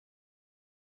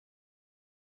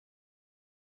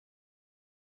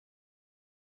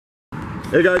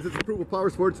Hey guys, it's Approval Power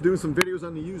Sports doing some videos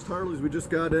on the used Harleys we just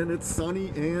got in. It's sunny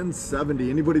and 70.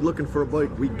 Anybody looking for a bike,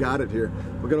 we got it here.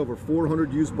 We got over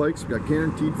 400 used bikes. We got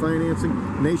guaranteed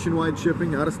financing, nationwide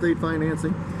shipping, out-of-state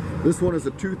financing. This one is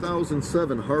a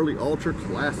 2007 Harley Ultra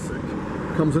Classic.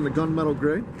 Comes in the gunmetal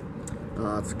gray.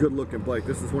 It's a good looking bike.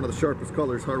 This is one of the sharpest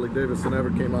colors Harley Davidson ever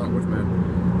came out with,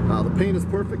 man. The paint is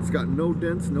perfect. It's got no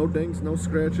dents, no dings, no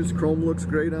scratches. Chrome looks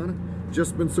great on it.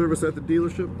 Just been serviced at the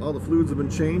dealership. All the fluids have been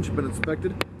changed, been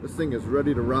inspected. This thing is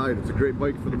ready to ride. It's a great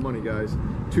bike for the money, guys.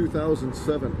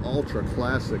 2007 Ultra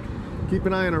Classic. Keep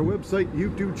an eye on our website,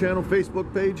 YouTube channel,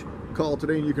 Facebook page. Call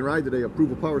today and you can ride today.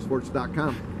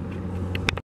 ApprovalPowersports.com.